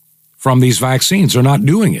from these vaccines. They're not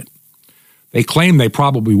doing it. They claim they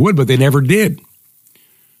probably would, but they never did.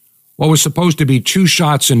 What was supposed to be 2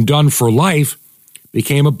 shots and done for life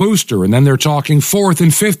became a booster, and then they're talking 4th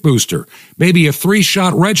and 5th booster, maybe a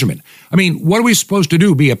 3-shot regimen. I mean, what are we supposed to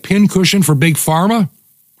do, be a pincushion for Big Pharma?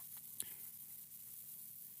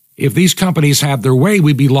 If these companies had their way,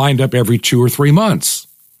 we'd be lined up every 2 or 3 months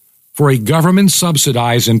for a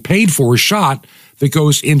government-subsidized and paid-for shot that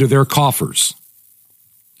goes into their coffers.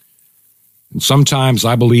 And sometimes,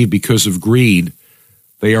 I believe, because of greed,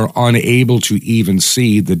 they are unable to even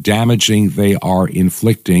see the damaging they are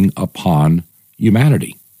inflicting upon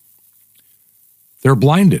humanity. They're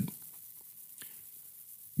blinded.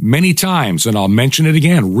 Many times, and I'll mention it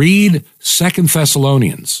again, read 2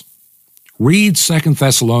 Thessalonians. Read 2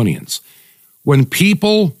 Thessalonians. When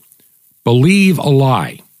people believe a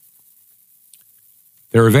lie,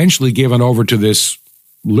 they're eventually given over to this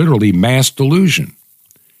literally mass delusion.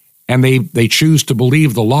 And they choose to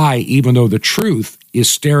believe the lie, even though the truth is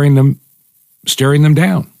staring them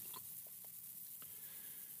down.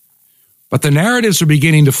 But the narratives are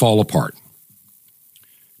beginning to fall apart.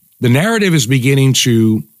 The narrative is beginning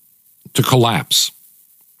to collapse.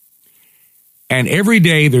 And every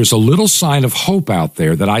day there's a little sign of hope out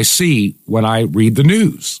there that I see when I read the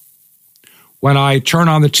news, when I turn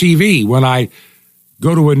on the TV, when I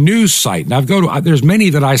go to a news site. And there's many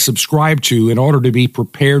that I subscribe to in order to be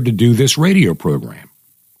prepared to do this radio program.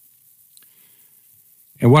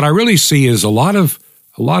 And what I really see is a lot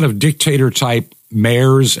of dictator type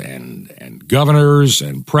mayors and governors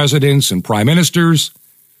and presidents and prime ministers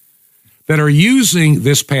that are using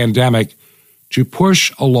this pandemic to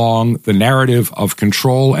push along the narrative of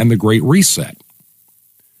control and the Great Reset,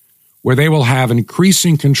 where they will have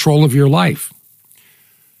increasing control of your life.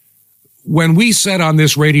 When we said on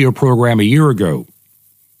this radio program a year ago,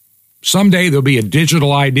 someday there'll be a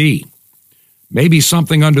digital ID, maybe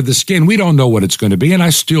something under the skin. We don't know what it's going to be, and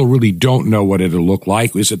I still really don't know what it'll look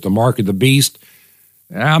like. Is it the mark of the beast?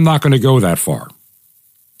 I'm not going to go that far.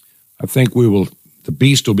 I think the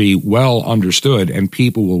beast will be well understood, and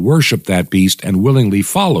people will worship that beast and willingly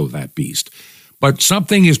follow that beast. But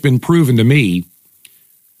something has been proven to me,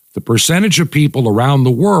 the percentage of people around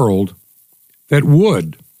the world that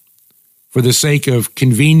would, for the sake of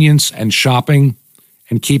convenience and shopping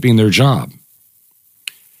and keeping their job,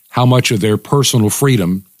 how much of their personal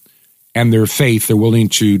freedom and their faith they're willing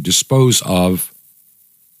to dispose of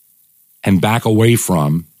and back away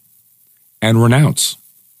from and renounce.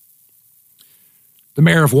 The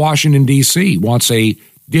mayor of Washington, D.C. wants a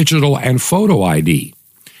digital and photo ID.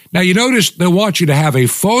 Now, you notice they want you to have a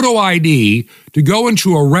photo ID to go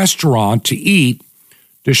into a restaurant to eat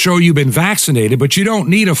to show you've been vaccinated, but you don't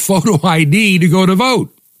need a photo ID to go to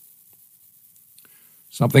vote.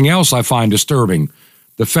 Something else I find disturbing,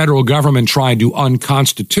 the federal government trying to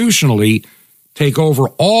unconstitutionally take over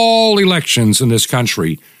all elections in this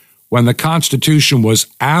country when the Constitution was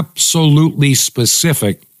absolutely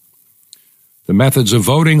specific. The methods of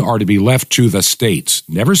voting are to be left to the states.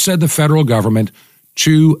 Never said the federal government,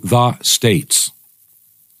 to the states.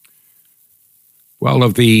 Well,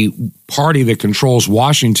 if the party that controls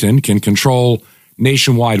Washington can control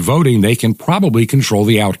nationwide voting, they can probably control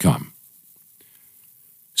the outcome.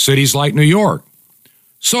 Cities like New York.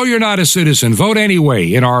 So you're not a citizen. Vote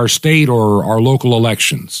anyway in our state or our local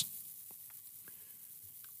elections.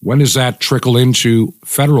 When does that trickle into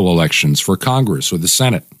federal elections for Congress or the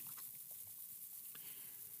Senate?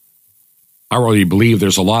 I really believe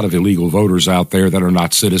there's a lot of illegal voters out there that are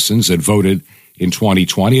not citizens that voted in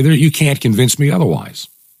 2020. You can't convince me otherwise.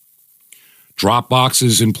 Drop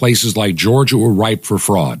boxes in places like Georgia were ripe for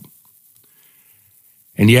fraud.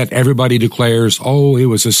 And yet everybody declares, it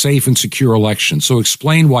was a safe and secure election. So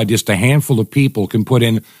explain why just a handful of people can put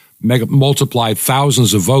in multiplied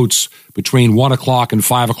thousands of votes between 1 o'clock and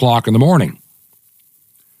 5 o'clock in the morning.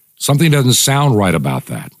 Something doesn't sound right about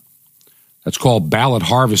that. That's called ballot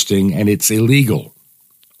harvesting, and it's illegal.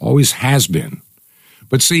 Always has been.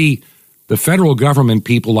 But see, the federal government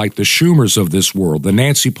people like the Schumers of this world, the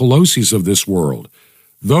Nancy Pelosi's of this world,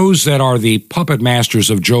 those that are the puppet masters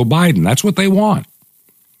of Joe Biden, that's what they want.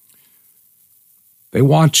 They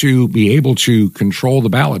want to be able to control the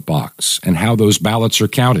ballot box and how those ballots are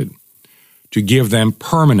counted, to give them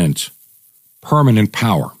permanent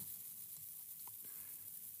power.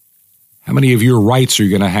 How many of your rights are you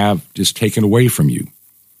going to have just taken away from you?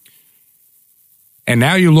 And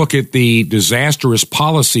now you look at the disastrous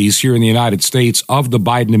policies here in the United States of the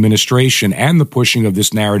Biden administration and the pushing of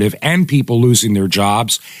this narrative and people losing their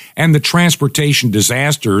jobs and the transportation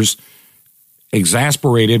disasters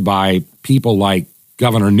exasperated by people like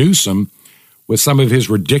Governor Newsom with some of his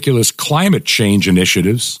ridiculous climate change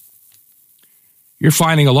initiatives. You're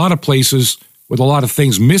finding a lot of places with a lot of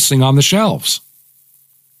things missing on the shelves.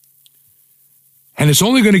 And it's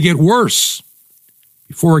only going to get worse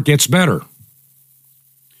before it gets better.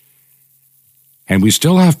 And we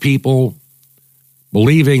still have people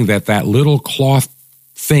believing that little cloth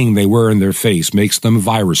thing they wear in their face makes them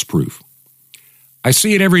virus-proof. I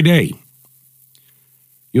see it every day.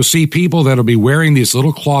 You'll see people that'll be wearing these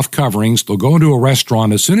little cloth coverings. They'll go into a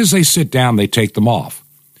restaurant. As soon as they sit down, they take them off.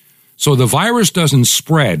 So the virus doesn't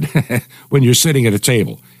spread when you're sitting at a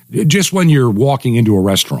table, just when you're walking into a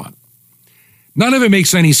restaurant. None of it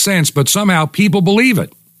makes any sense, but somehow people believe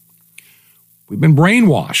it. We've been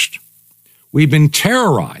brainwashed. We've been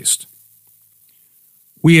terrorized.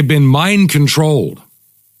 We have been mind-controlled.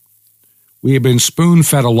 We have been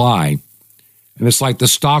spoon-fed a lie, and it's like the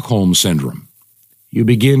Stockholm Syndrome. you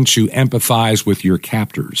begin to empathize with your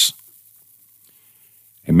captors.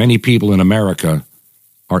 And many people in America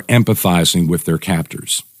are empathizing with their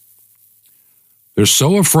captors. They're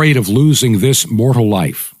so afraid of losing this mortal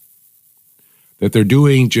life that they're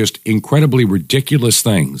doing just incredibly ridiculous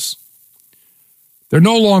things. They're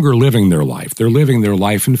no longer living their life. They're living their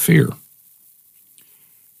life in fear.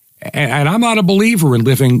 And I'm not a believer in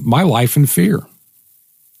living my life in fear.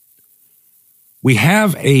 We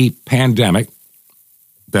have a pandemic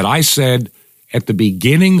that I said at the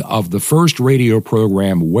beginning of the first radio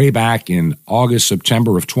program way back in August,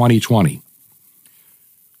 September of 2020.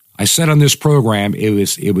 I said on this program it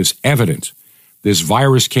was evident this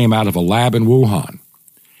virus came out of a lab in Wuhan.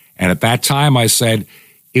 And at that time I said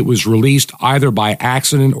it was released either by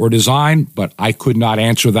accident or design, but I could not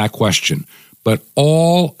answer that question. But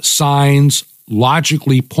all signs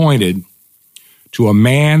logically pointed to a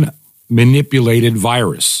man-manipulated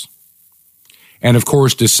virus. And of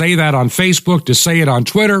course, to say that on Facebook, to say it on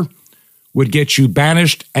Twitter, would get you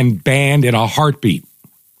banished and banned in a heartbeat.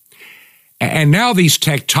 And now these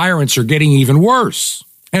tech tyrants are getting even worse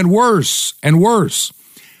and worse and worse.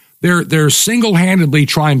 They're single-handedly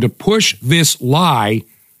trying to push this lie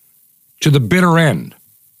to the bitter end.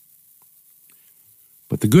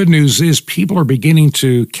 But the good news is people are beginning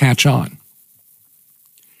to catch on.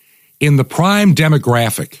 In the prime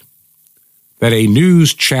demographic that a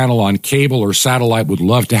news channel on cable or satellite would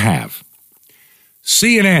love to have,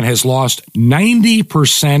 CNN has lost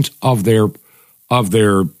 90% of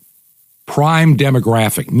their prime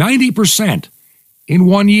demographic. 90% in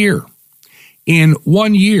 1 year. In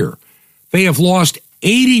 1 year, they have lost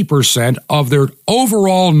 80% of their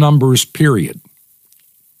overall numbers, period.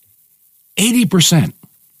 80%.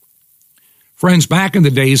 Friends, back in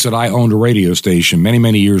the days that I owned a radio station many,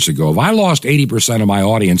 many years ago, if I lost 80% of my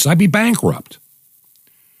audience, I'd be bankrupt.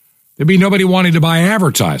 There'd be nobody wanting to buy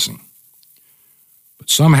advertising.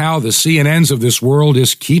 But somehow the CNNs of this world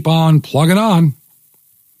just keep on plugging on.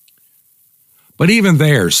 But even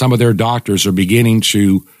there, some of their doctors are beginning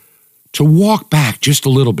to walk back just a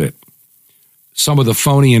little bit some of the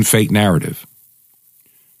phony and fake narrative.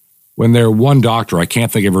 When their one doctor, I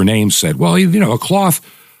can't think of her name, said, well, a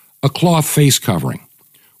cloth face covering,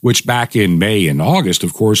 which back in May and August,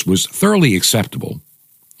 of course, was thoroughly acceptable,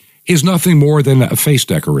 is nothing more than a face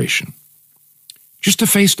decoration. Just a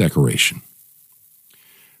face decoration.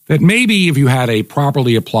 That maybe if you had a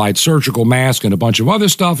properly applied surgical mask and a bunch of other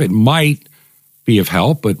stuff, it might be of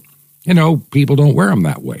help, but, people don't wear them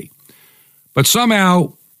that way. But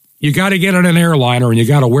somehow, you got to get on an airliner and you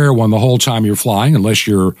got to wear one the whole time you're flying, unless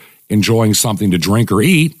you're enjoying something to drink or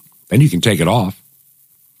eat, then you can take it off.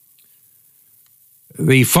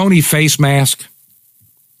 The phony face mask,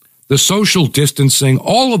 the social distancing,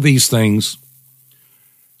 all of these things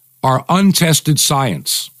are untested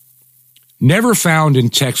science, never found in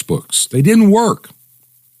textbooks. They didn't work.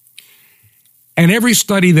 And every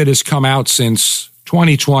study that has come out since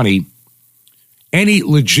 2020, any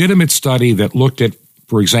legitimate study that looked at,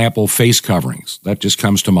 for example, face coverings, that just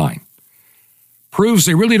comes to mind, proves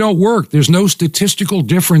they really don't work. There's no statistical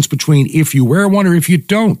difference between if you wear one or if you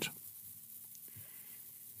don't.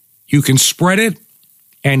 You can spread it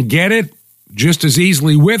and get it just as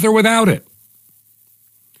easily with or without it.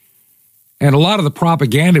 And a lot of the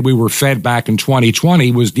propaganda we were fed back in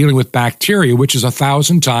 2020 was dealing with bacteria, which is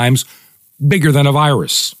 1,000 times bigger than a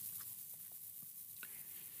virus.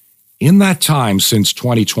 In that time since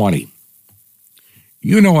 2020,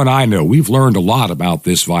 and I know, we've learned a lot about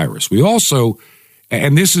this virus. We also,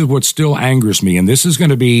 and this is what still angers me, and this is going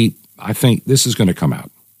to be, I think this is going to come out.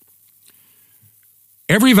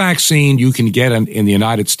 Every vaccine you can get in the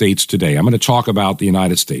United States today, I'm going to talk about the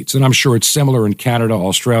United States, and I'm sure it's similar in Canada,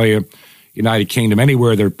 Australia, United Kingdom,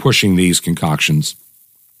 anywhere they're pushing these concoctions.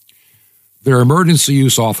 They're emergency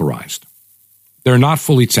use authorized. They're not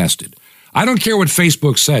fully tested. I don't care what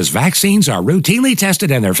Facebook says. Vaccines are routinely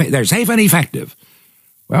tested and they're safe and effective.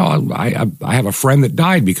 Well, I have a friend that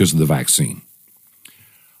died because of the vaccine.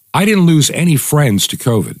 I didn't lose any friends to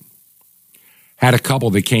COVID. Had a couple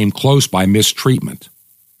that came close by mistreatment.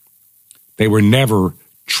 They were never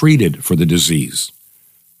treated for the disease.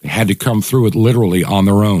 They had to come through it literally on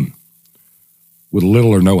their own, with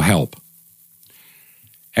little or no help.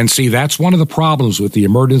 And see, that's one of the problems with the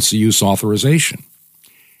emergency use authorization.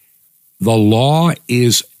 The law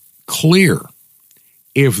is clear.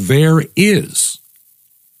 If there is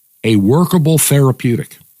a workable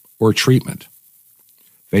therapeutic or treatment,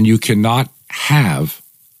 then you cannot have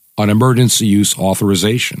an emergency use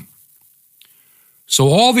authorization. So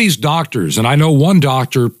all these doctors, and I know one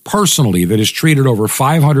doctor personally that has treated over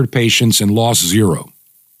 500 patients and lost 0.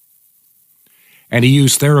 And he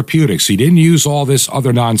used therapeutics. He didn't use all this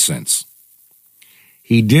other nonsense.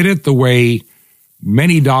 He did it the way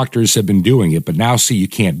many doctors have been doing it, but now, see, you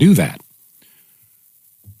can't do that.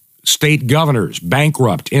 State governors,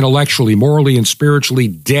 bankrupt, intellectually, morally, and spiritually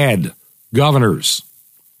dead governors,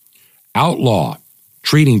 outlaw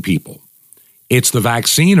treating people. It's the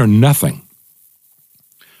vaccine or nothing.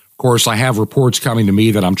 Of course, I have reports coming to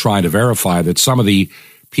me that I'm trying to verify that some of the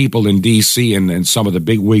people in D.C. and some of the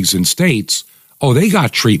big wigs in states, they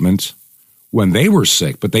got treatment when they were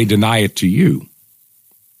sick, but they deny it to you.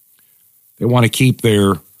 They want to keep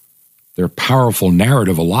their powerful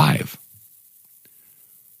narrative alive.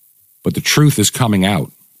 But the truth is coming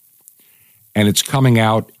out. And it's coming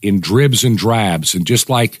out in dribs and drabs. And just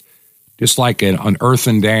like an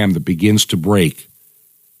earthen dam that begins to break,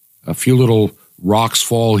 a few little rocks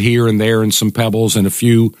fall here and there and some pebbles and a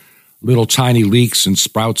few little tiny leaks and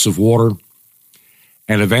sprouts of water.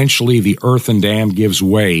 And eventually the earthen dam gives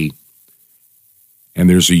way and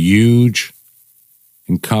there's a huge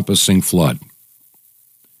encompassing flood.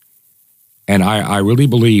 And I really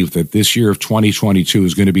believe that this year of 2022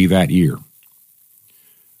 is going to be that year.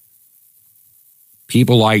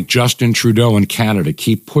 People like Justin Trudeau in Canada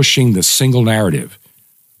keep pushing the single narrative,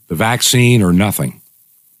 the vaccine or nothing,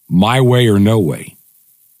 my way or no way.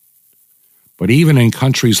 But even in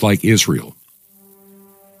countries like Israel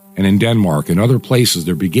and in Denmark and other places,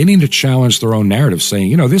 they're beginning to challenge their own narrative,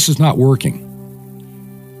 saying, this is not working.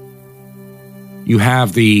 You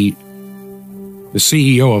have the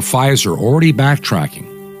CEO of Pfizer already backtracking.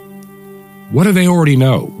 What do they already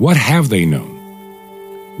know? What have they known?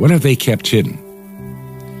 What have they kept hidden?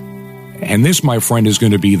 And this, my friend, is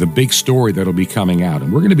going to be the big story that'll be coming out.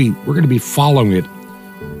 And we're going to be following it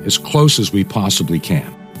as close as we possibly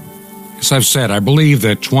can. As I've said, I believe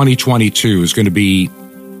that 2022 is going to be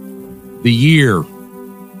the year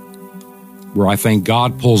where I think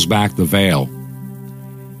God pulls back the veil.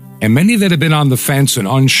 And many that have been on the fence and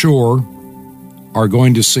unsure are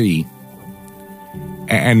going to see.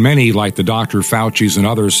 And many, like the Dr. Fauci's and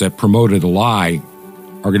others that promoted a lie,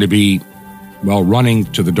 are going to be, running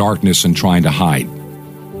to the darkness and trying to hide.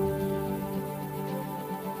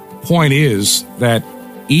 Point is that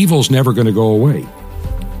evil's never going to go away.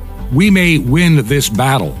 We may win this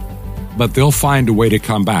battle, but they'll find a way to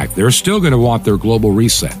come back. They're still going to want their global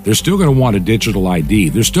reset. They're still going to want a digital ID.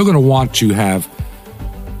 They're still going to want to have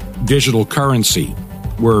digital currency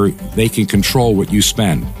where they can control what you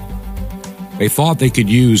spend. They thought they could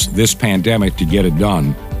use this pandemic to get it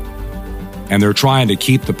done, and they're trying to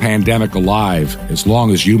keep the pandemic alive as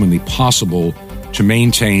long as humanly possible to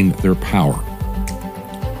maintain their power.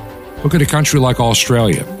 Look at a country like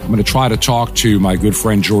Australia. I'm going to try to talk to my good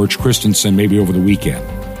friend George Christensen maybe over the weekend,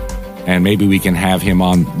 and maybe we can have him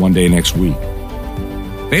on one day next week.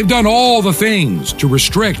 They've done all the things to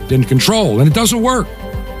restrict and control, and it doesn't work.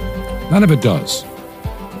 None of it does.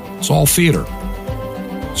 It's all theater.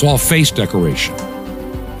 It's all face decoration.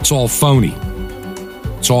 It's all phony.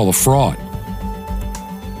 It's all a fraud.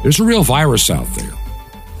 There's a real virus out there.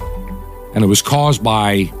 And it was caused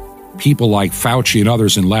by people like Fauci and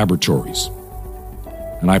others in laboratories.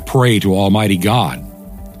 And I pray to Almighty God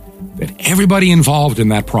that everybody involved in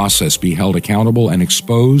that process be held accountable and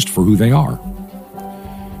exposed for who they are.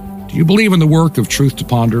 Do you believe in the work of Truth to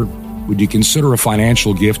Ponder? Would you consider a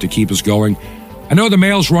financial gift to keep us going? I know the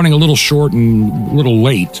mail's running a little short and a little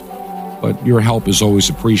late, but your help is always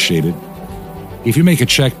appreciated. If you make a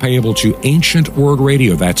check payable to Ancient Word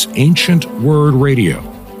Radio, that's Ancient Word Radio,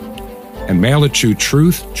 and mail it to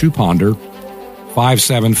Truth to Ponder,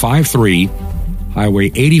 5753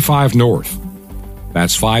 Highway 85 North.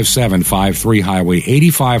 That's 5753 Highway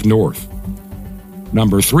 85 North.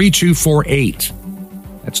 Number 3248.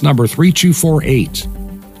 That's number 3248.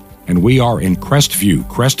 And we are in Crestview,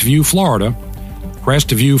 Florida.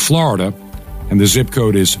 Crestview, Florida. And the zip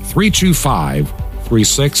code is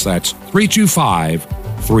 32536. That's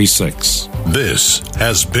 32536. This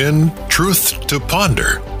has been Truth to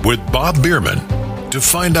Ponder with Bob Bierman. To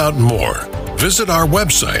find out more, visit our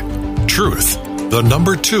website,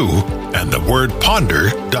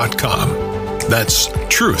 truth2ponder.com. That's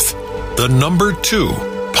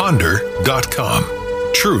truth2ponder.com.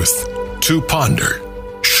 Truth to Ponder,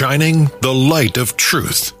 shining the light of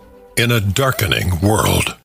truth in a darkening world.